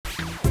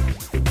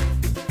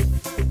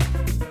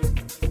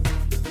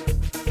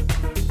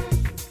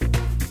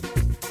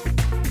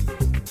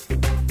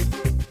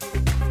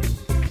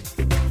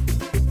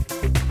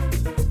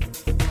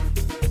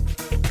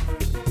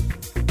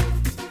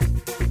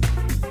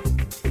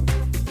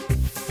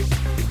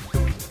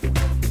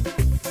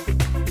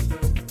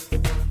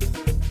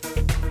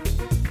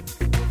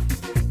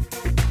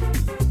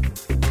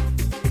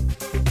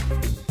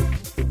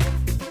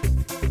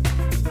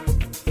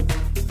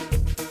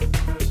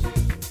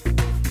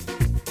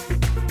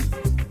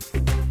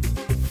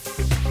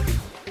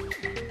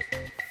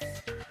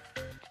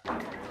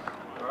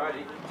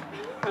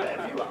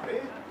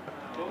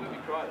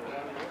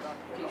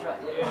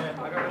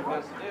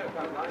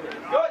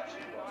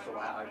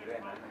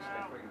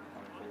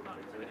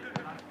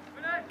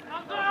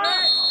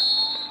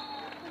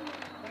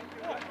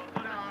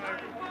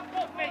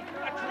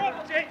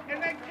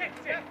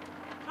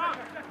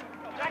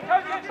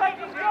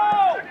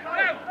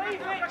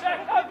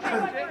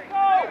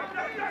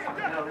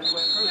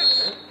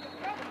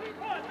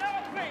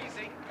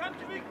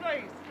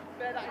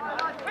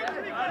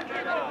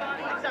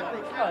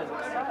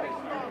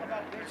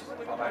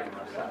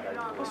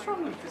What's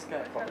wrong with this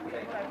guy?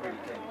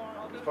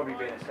 He's probably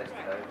being assessed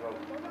today as well.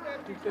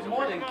 There's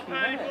more than key,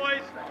 isn't it?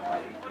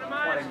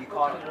 You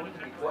can't,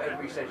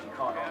 whatever he says, you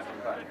can't answer him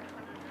back.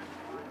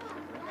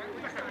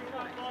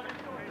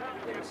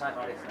 Yeah, it's something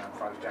like this now,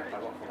 throws Jacko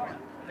off.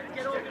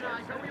 Get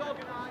organised, don't be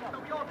organised,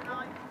 don't be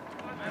organised.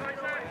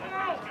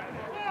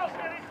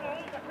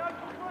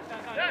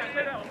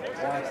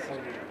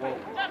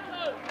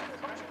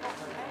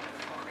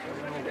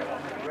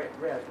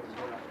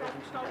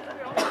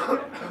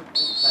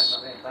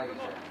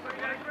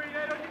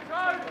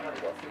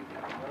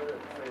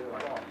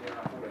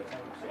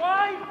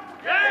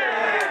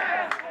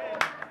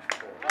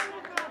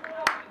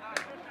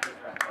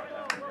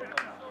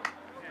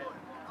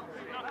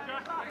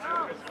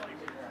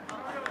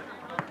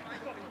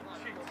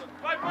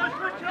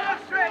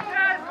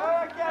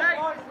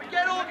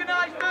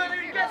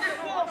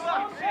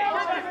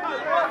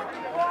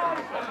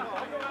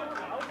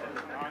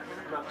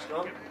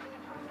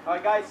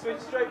 Alright guys, switch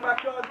straight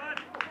back on.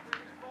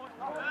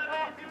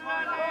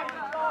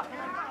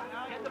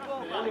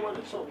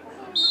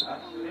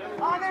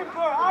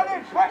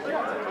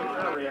 Pressure!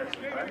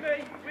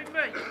 With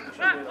me! That's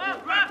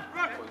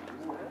alright!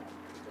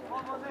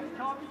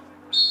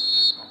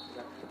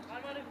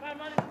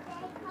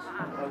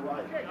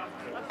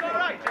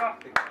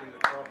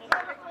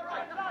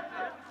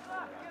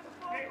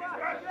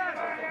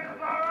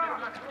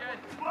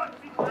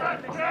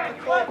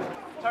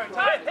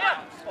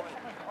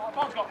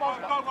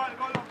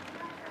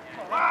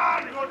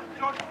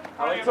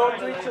 Talk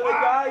to each other,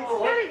 guys.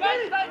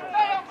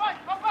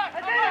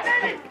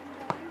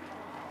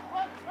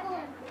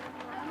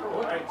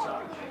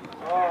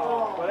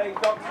 Oh, well, he's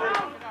Doctor.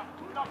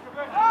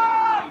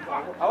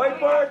 I wait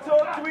for her to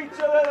talk to each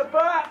other at the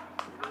back.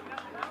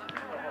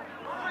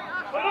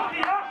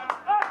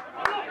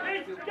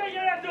 Get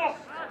your head up!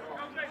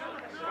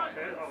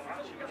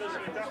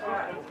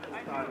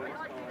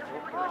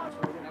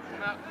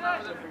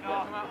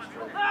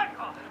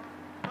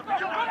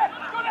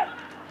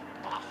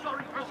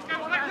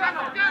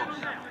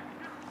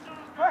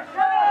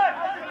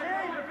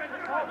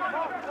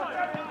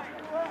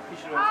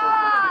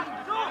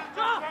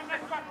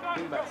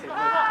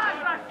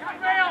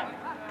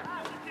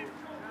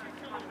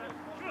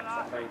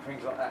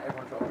 Things like that,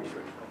 everyone's got to be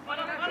switched on.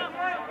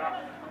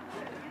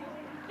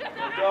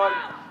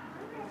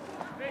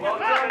 Well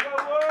done,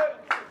 good work.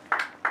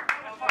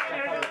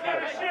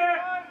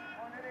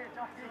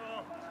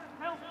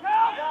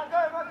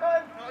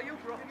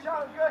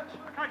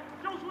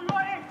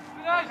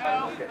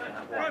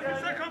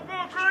 Second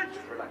ball, Craig!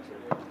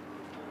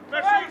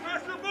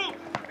 First of all,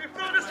 if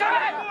not the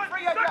second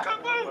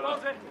ball!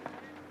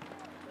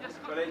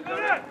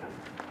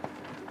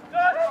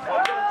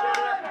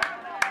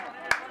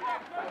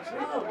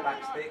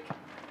 Back stick.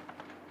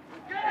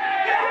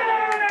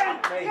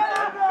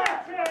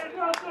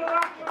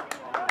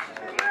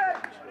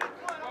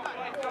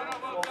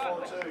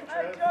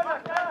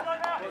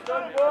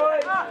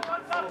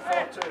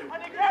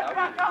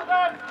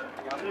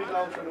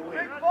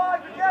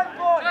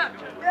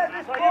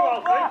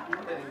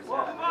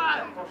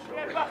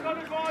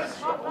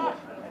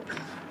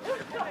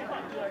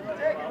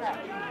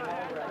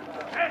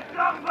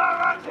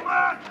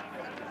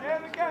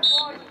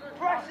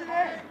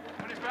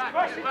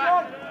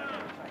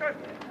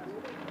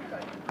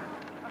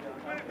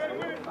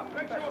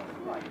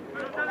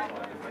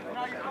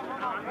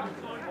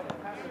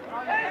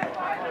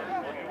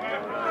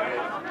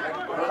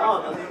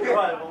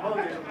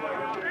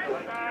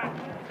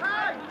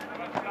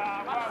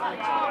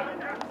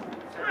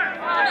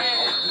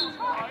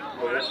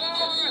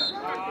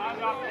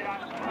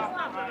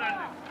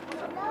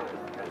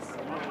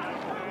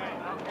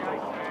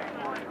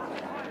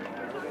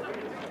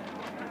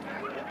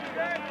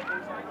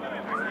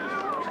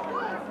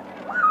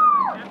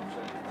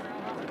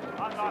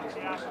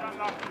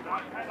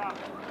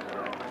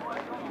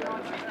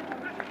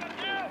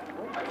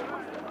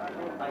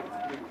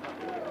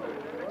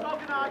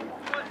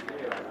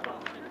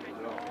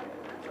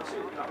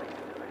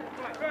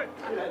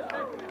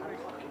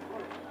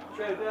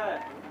 Straight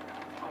there.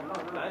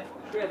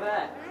 Straight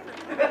there.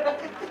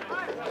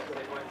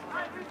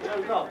 No,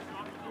 no.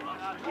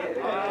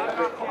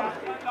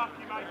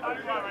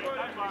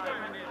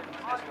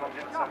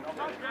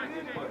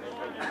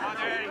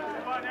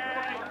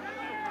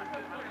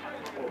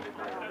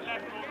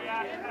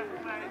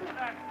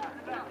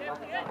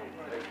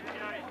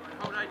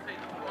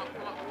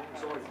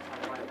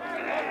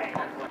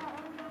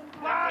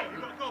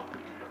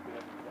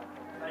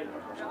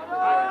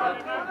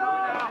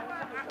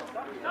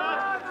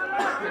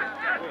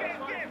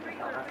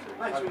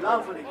 Makes me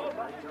laugh when he gets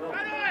back.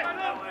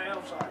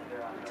 Outside.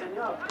 10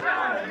 yards.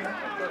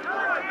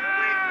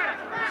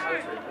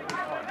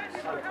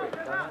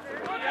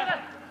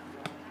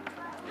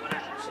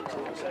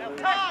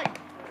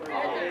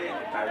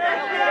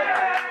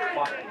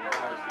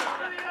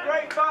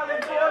 Great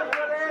balance, boys,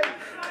 ready?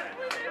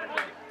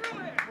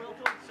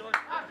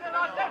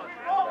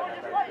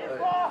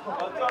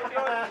 Well done,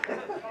 guys.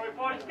 Sorry,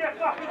 boys, get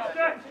back in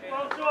step.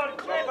 Well done.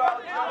 Great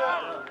balance,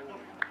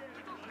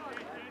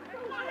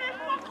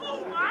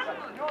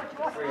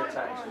 Three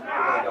attacks.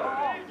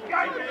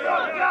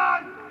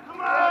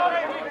 Come on!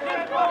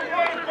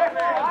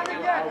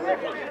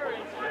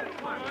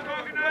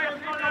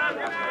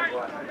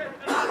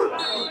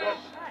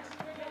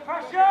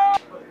 Pressure!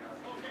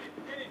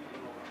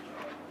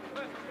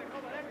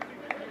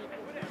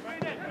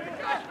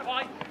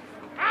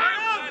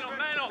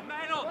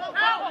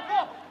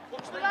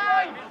 Watch the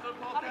line!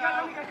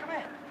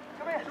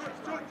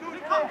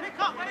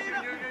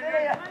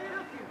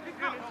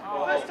 Pick up!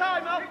 First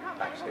time, up!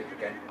 Back stick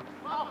again.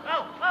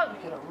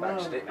 Back Back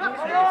stick.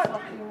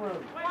 fucking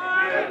room.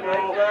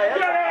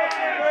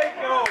 Great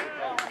goal!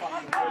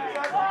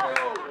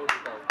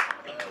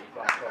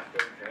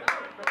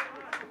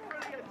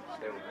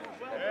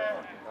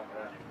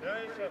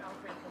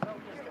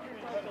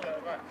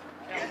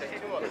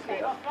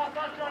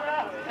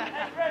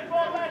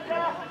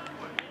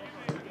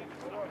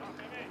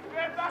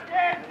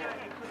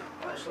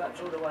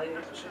 Slaps all the way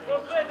in.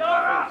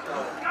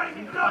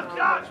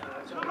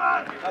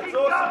 That's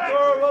awesome,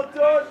 Dora, well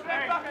done!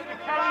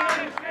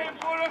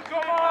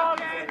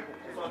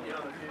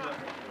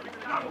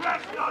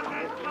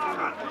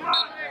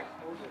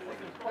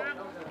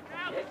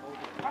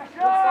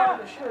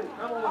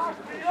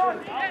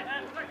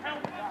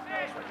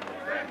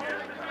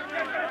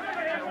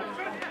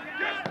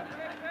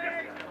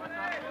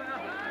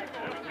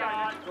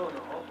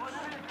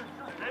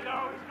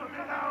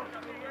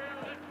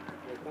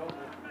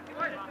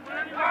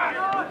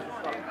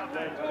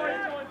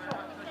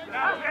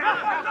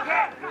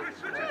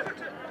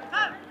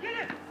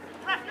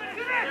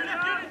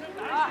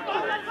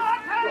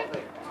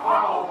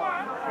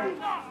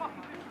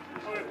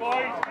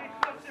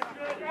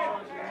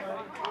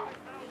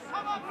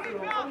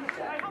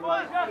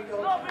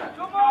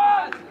 Come on!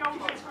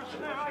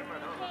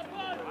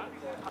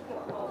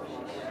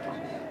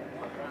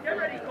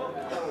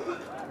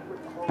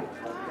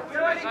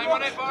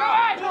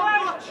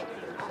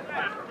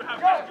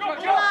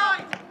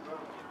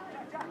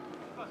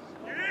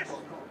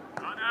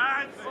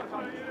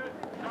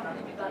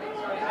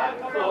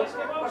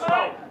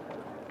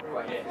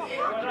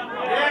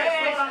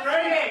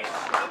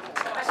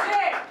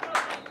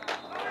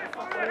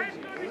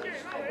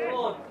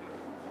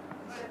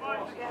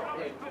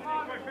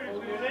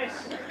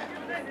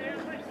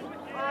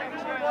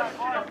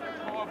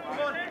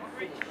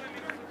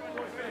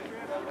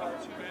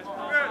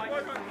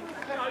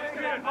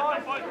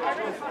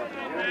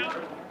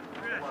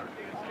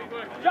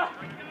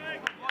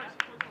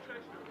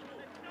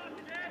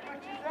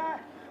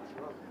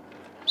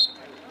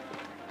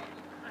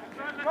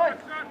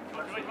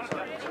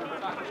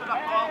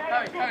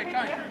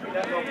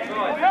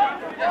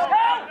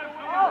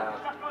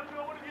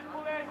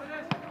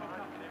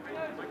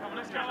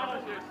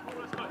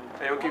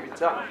 He'll keep it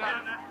tough.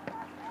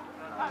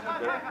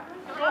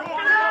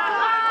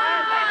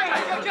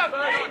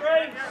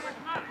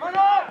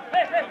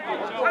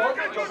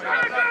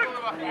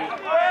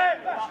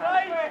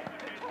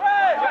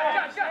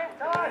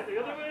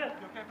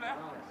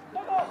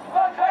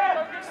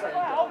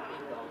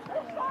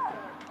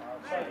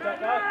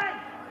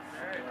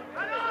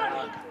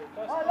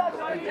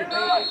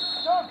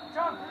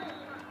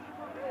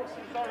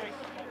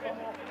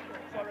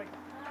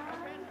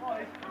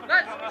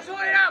 Let's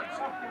sort it out!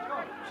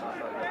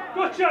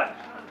 Gotcha!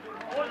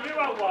 I want you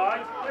out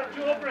wide. Let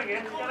Joe bring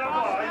it. Get out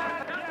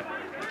wide.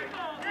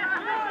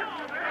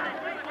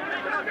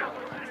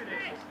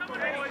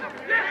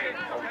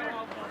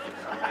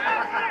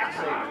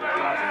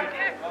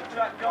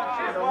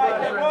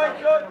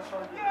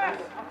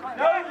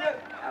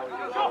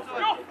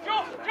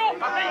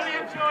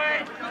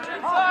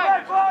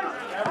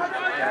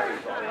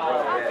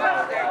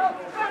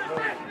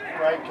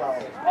 Great goal.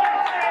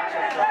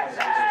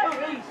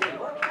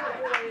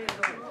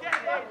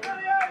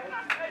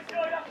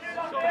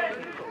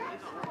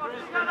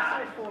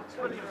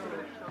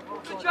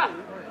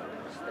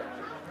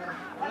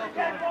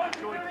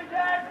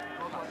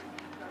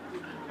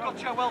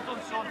 Gotcha, well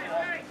done, son.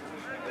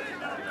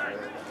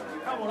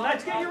 Come on,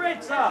 let's get your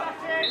heads up.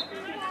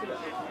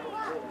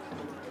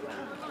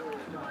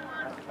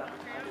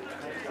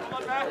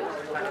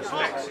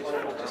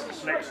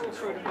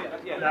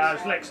 No,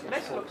 it's Lex.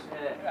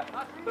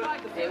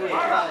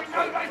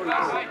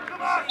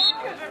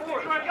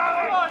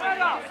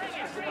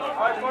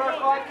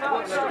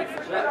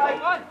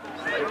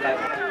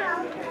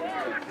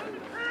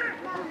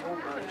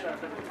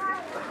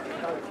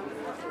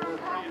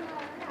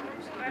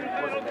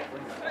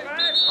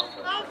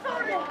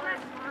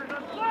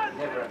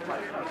 Never had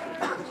played.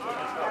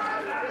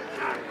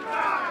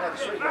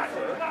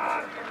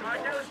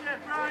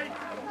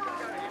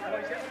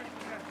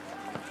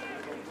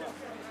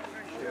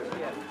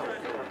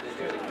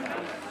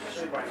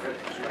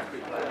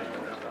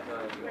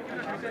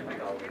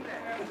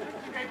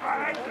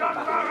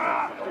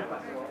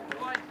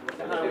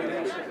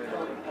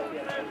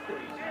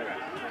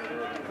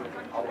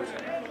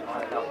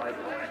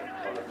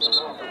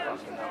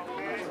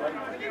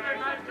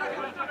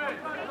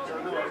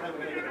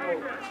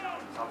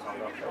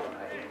 Sometimes I felt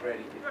like it was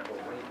really difficult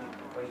when he did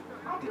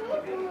give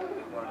it, he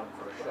went up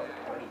for a shot.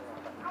 When he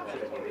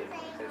should have given it,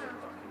 there's a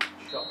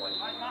fucking shot when he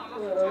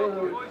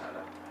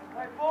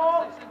Great goals.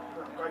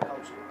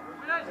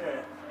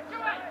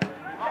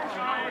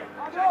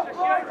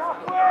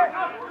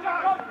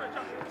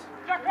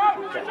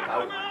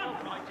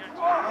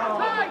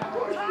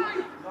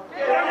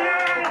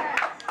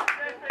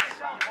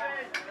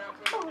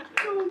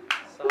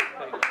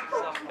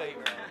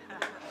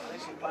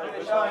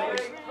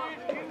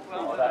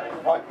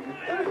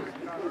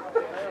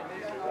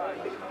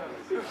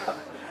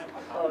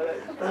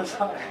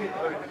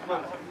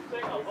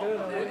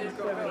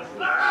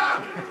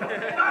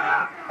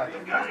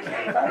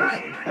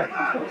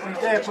 We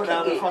dare put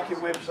out the fucking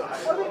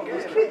website.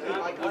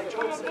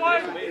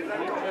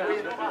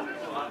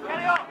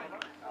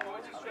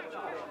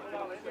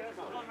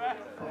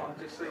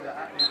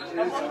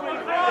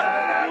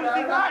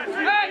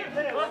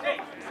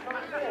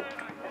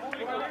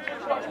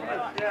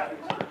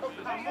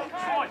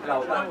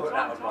 No, that was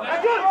right.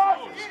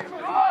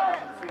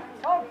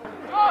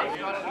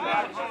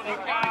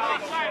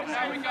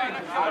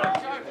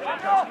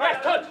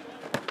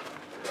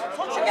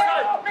 Touch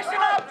again! Miss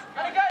him out!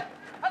 And again!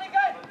 And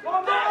again! Come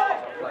on,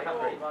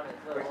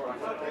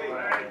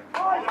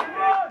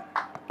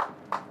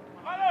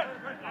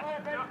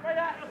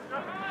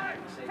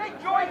 Take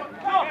joy!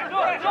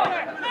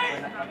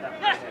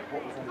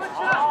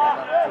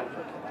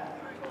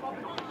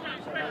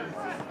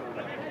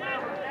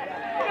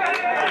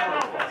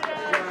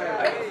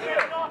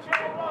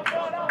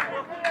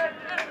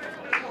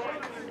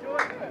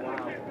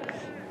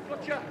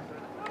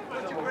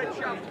 Great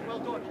shout. Well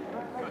done.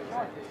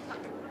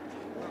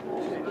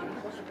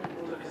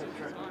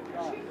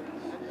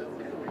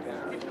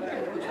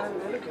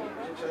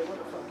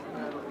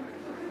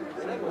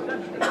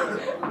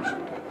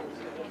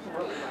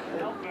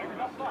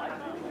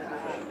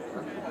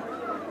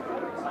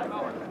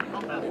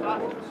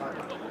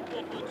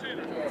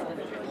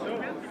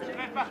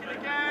 Back in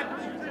again.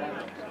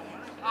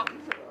 Up.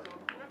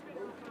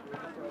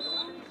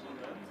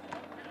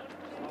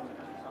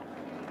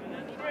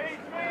 Three.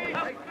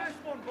 Take this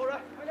one,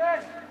 Borough.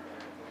 Finish.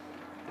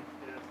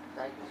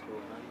 Take the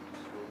score, man.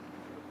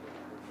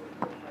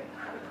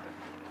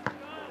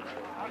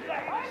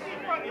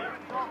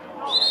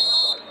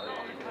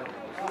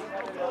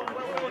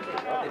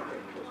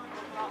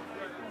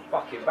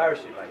 Fucking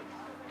embarrassing, mate.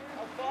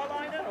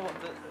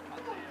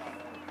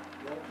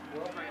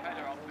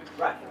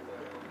 Right.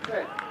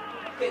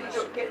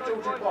 Get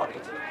George and Bonnie to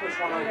push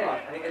one over,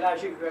 and it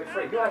allows you to go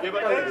free. You have to go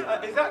with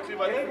it. Exactly,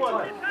 mate. Every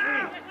time.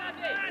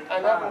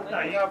 And that will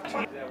have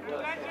two.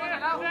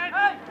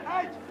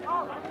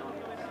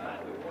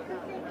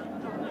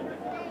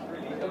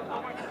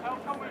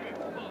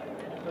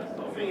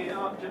 Do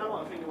you know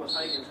what I think it was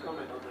Hagen's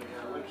comment on the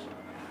website?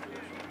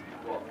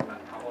 What? I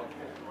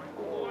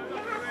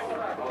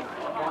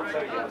can't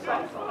show you the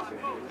stats.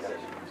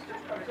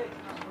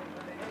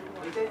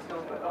 He did go,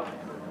 but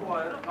why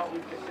not we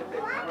just sit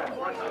there and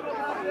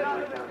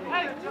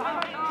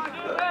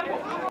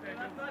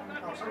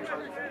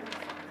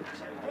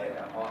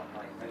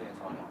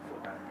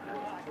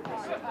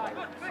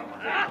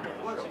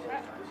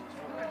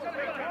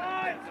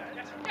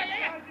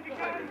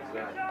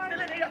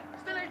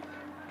Still in.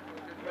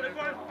 Go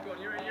on,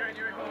 you're in.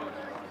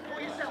 Pull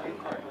yourself.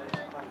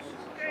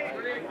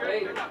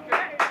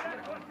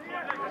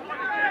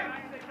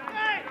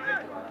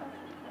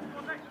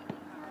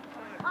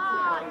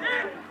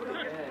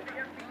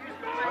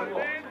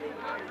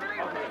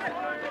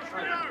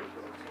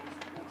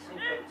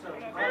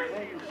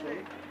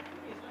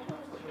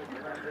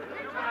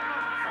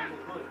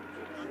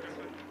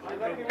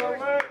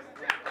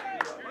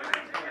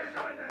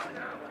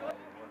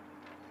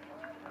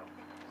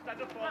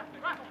 Stand up for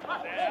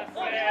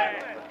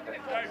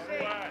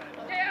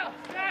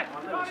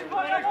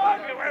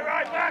We're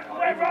right back,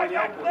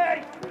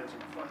 please!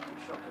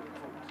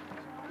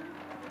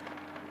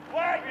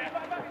 Wait!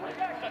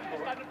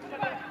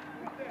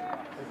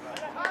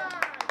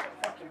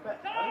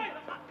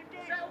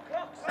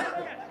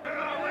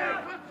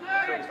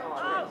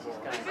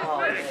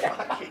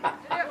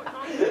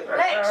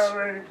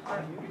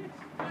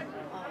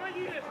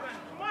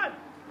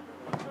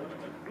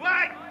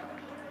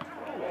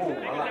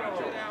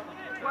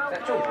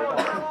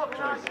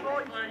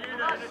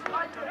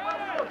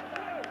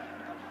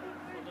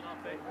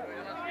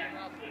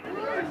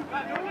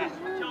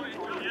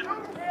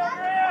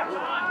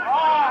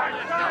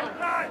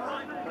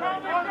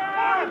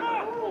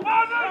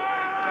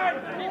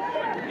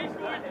 He's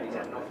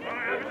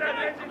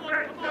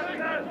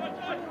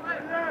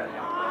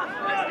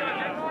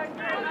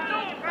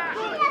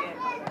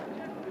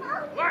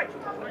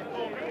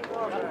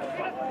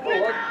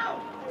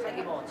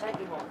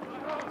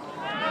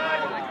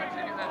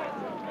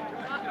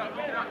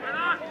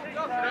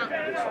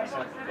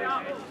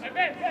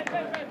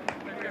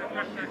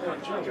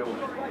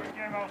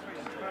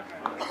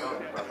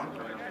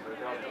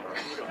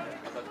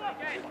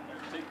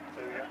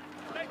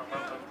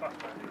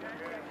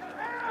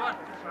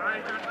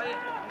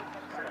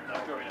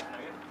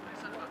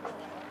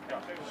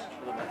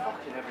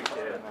Fucking every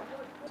day.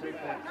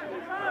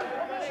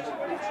 She's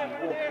literally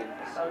walking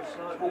so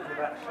slow. She's walking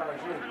about as slow as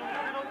you.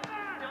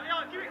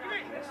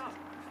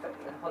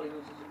 And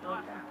Hollywood's just a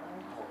dog.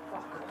 Oh,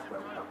 fuck off,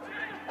 well done.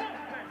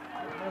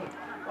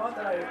 Why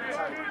don't they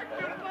take it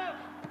better?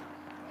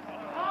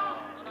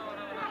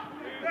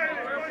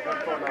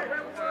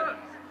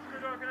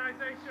 Good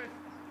organisation.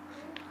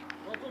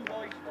 Well done,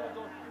 boys. Well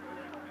done.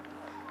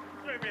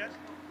 Through, yes.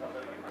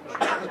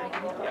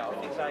 Yeah, I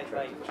think they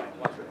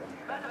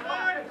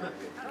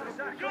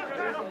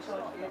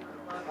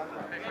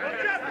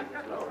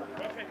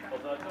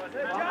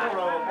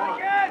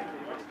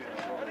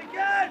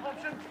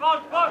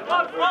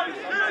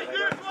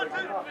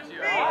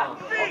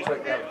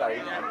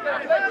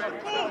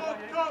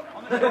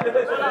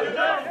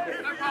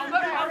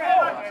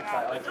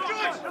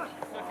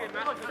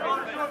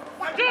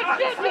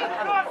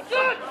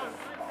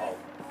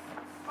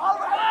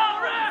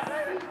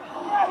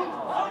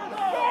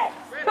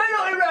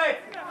Penalty, Ray!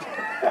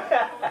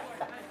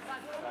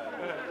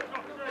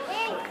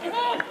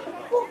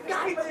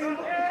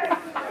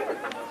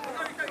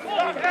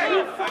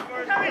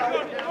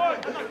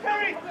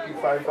 You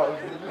phone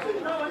buttons.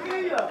 No, I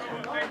hear you.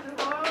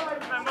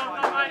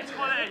 It's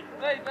quality.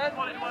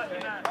 Quality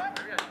working there.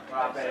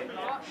 Right, Ben.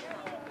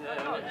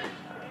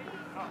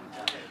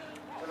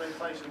 When they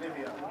face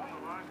Olivia.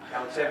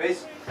 Count Sevis.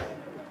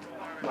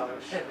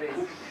 Sevis.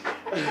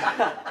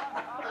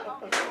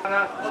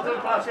 Well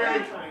done, Patty.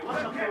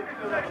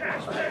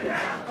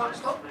 Can't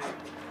stop.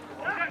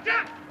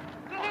 Jack!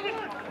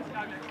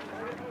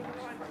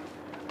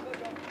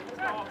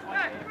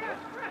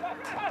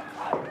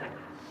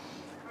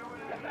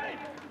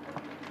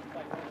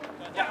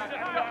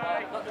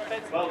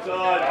 Well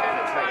done.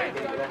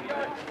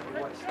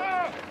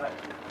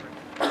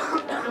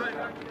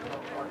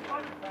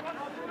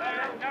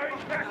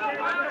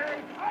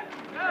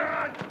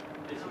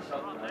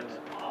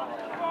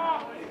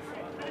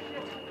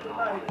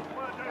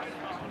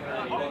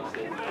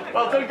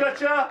 Well done,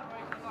 Gotcha.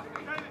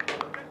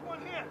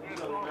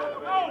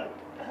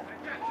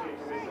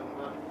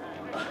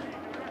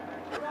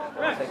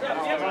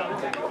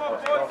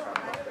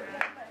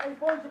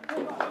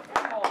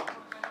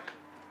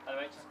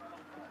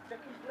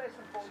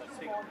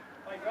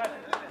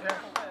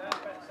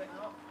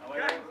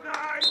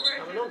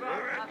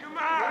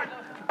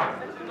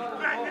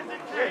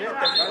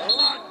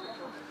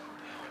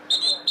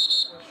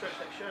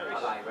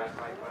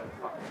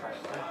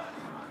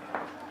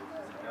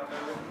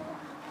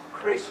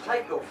 Chris,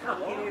 take your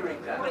fucking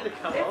earrings out.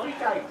 Every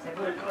day,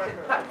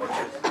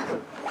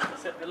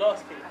 Except the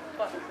last kick.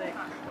 Fuck the thing.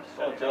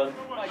 Well done.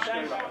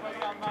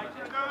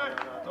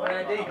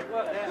 Andy.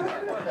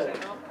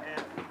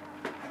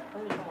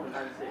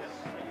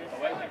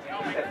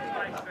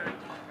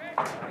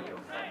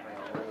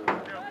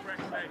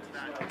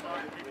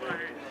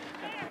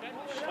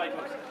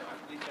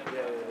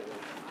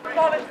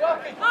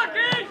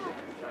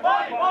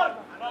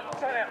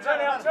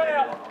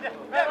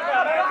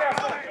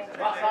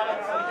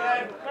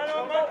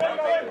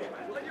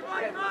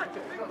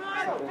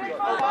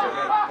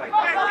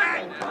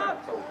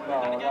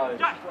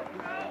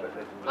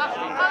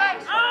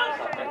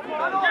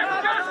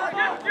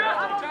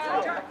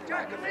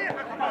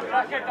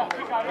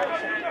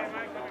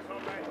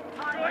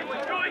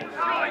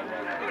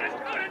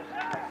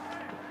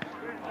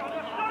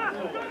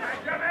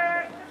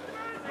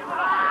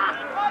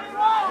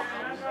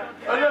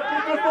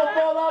 Good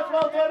football, lads.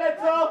 Well done,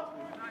 heads up.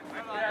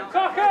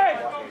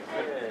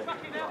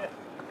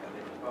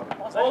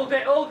 Hold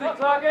it,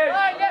 Clarky!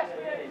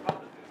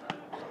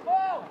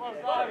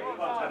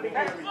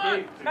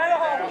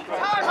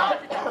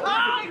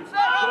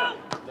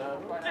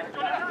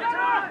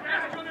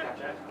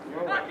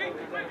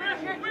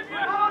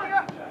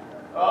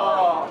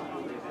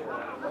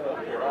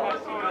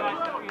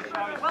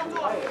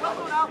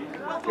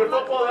 Good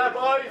football there,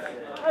 boys.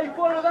 Hey,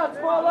 one of that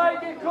small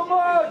lady, come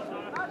on!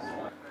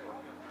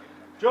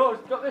 Joe's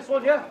got this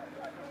one, yeah?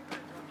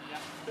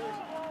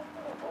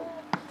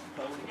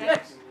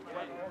 Yes!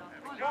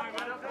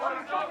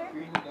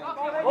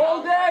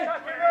 Hold it!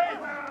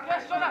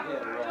 Yes, Jonah!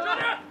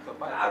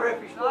 Our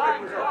referee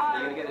scored was off. Are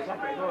you going to get this up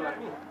as well?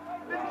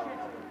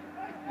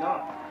 No.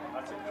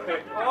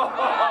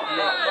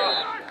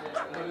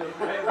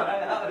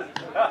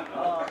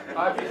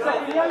 Have you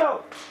seen the yellow?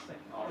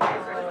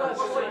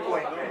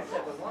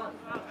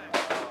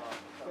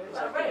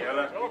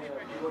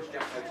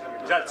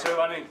 Is that two,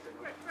 honey?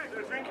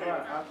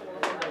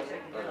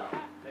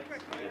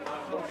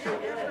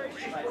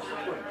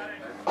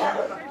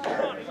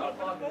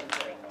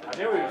 I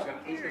knew he was going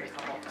to.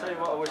 Tell you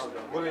what, I wish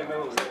William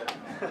Mills was here.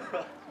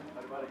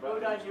 Go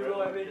down, you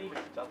already.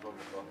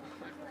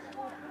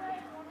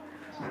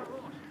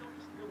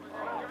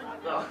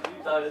 No,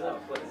 there's no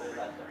point in doing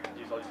that.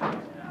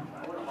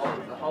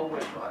 The whole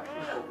week, I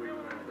actually thought we were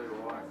going to do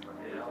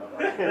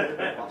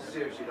alright.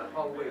 Seriously, the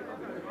whole week I've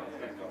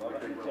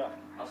been doing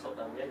I'll stop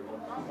down the end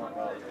one.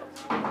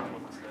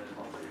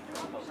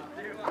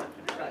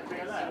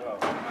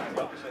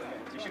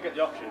 You should get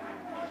the option.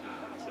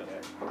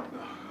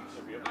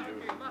 Should be up to you.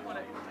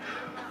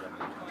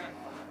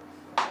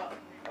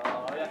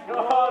 Oh, yeah.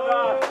 Oh,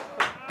 no.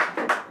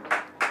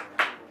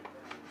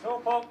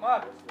 Top up,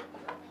 man.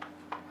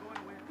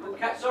 We'll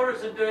catch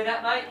Sorensen doing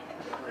that, mate.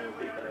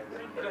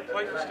 Don't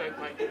play for Stoke,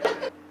 mate.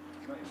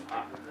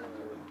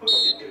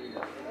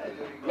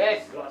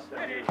 Yes.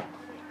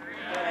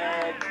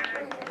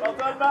 Well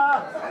done,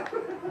 man.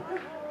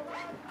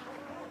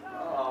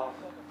 Oh.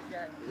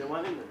 Is there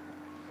one in there?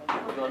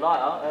 We've got a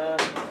lighter.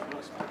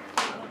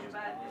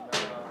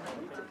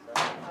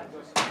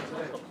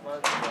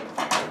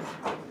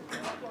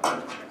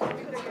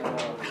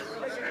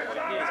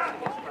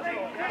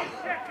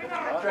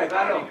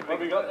 What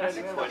we got there?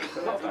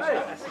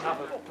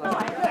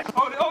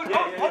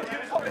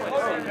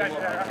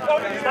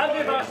 Stand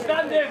him, man.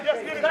 Stand him.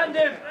 Stand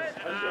him.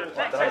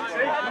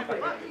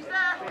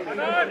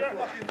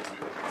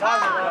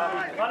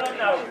 Run on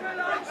now.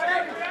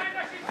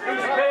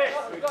 Who's pissed?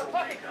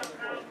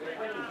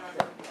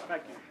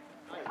 Thank you.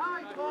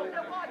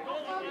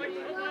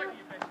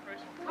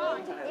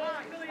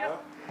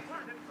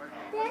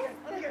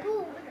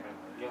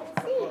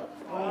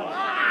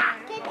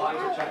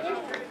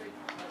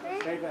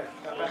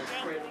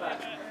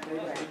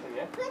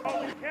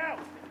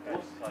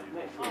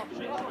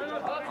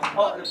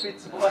 Hot the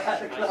bits of out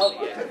the club.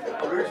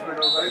 Richmond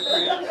or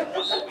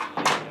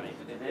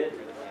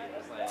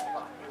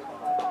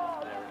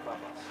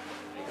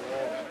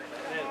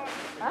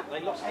They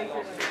lost 8